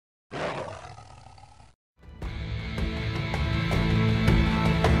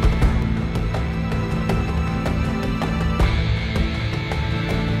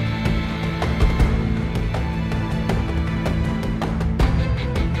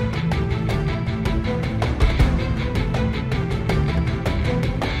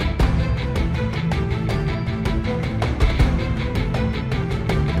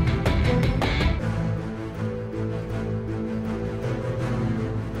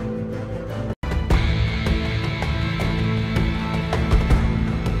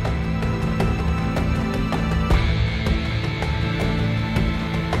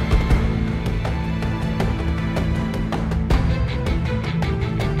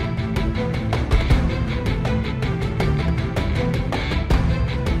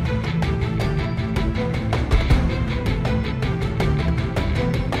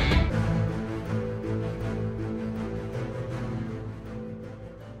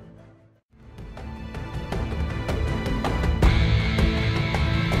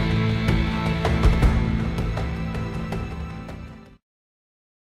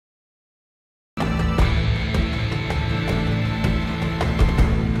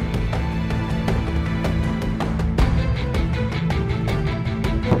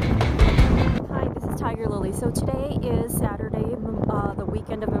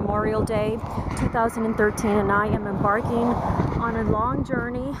Memorial Day 2013, and I am embarking on a long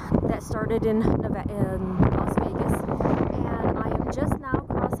journey that started in Las Vegas, and I am just now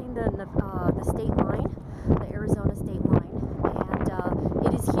crossing the state line, the Arizona state line, and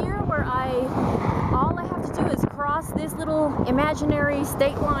it is here where all I have to do is cross this little imaginary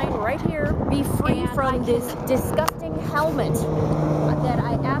state line right here, be free from this disgusting helmet that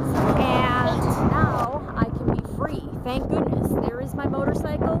I absolutely hate. Now I can be free, thank goodness. There is my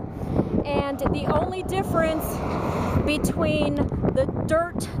motorcycle, and the only difference between the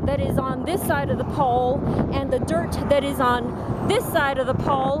dirt that is on this side of the pole and the dirt that is on this side of the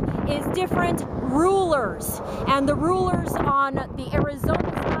pole is different rulers. And the rulers on the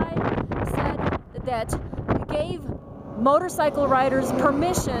Arizona side said that gave motorcycle riders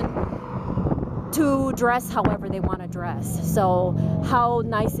permission to dress however they want to dress. So how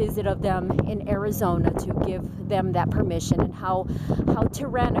nice is it of them in Arizona to give them that permission, and how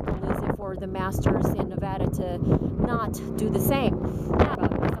tyrannical is it for the masters in Nevada to not do the same? Now,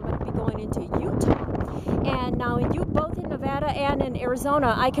 because I'm going to be going into Utah, and now both in Nevada and in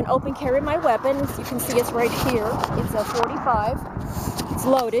Arizona, I can open carry my weapon. As you can see, it's right here. It's a 45. It's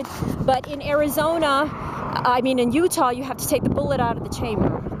loaded. But in in Utah, you have to take the bullet out of the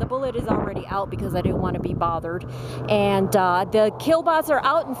chamber. The bullet is already out because I didn't want to be bothered. And the killbots are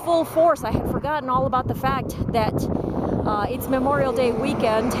out in full force. I had forgotten all about the fact that it's Memorial Day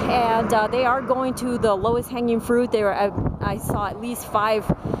weekend, and they are going to the lowest hanging fruit. I saw at least five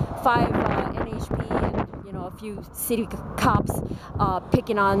NHP and a few city cops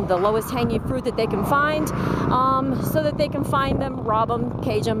picking on the lowest hanging fruit that they can find, so that they can find them, rob them,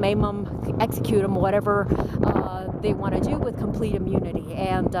 cage them, maim them, execute them, whatever they want to do with complete immunity.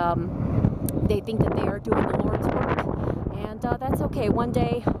 And they think that they are doing the Lord's work, and that's okay. One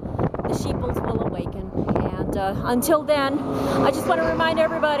day the sheeples will awaken, and until then, I just want to remind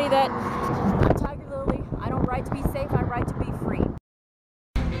everybody that I'm TigerLily. I don't ride to be safe, I ride to be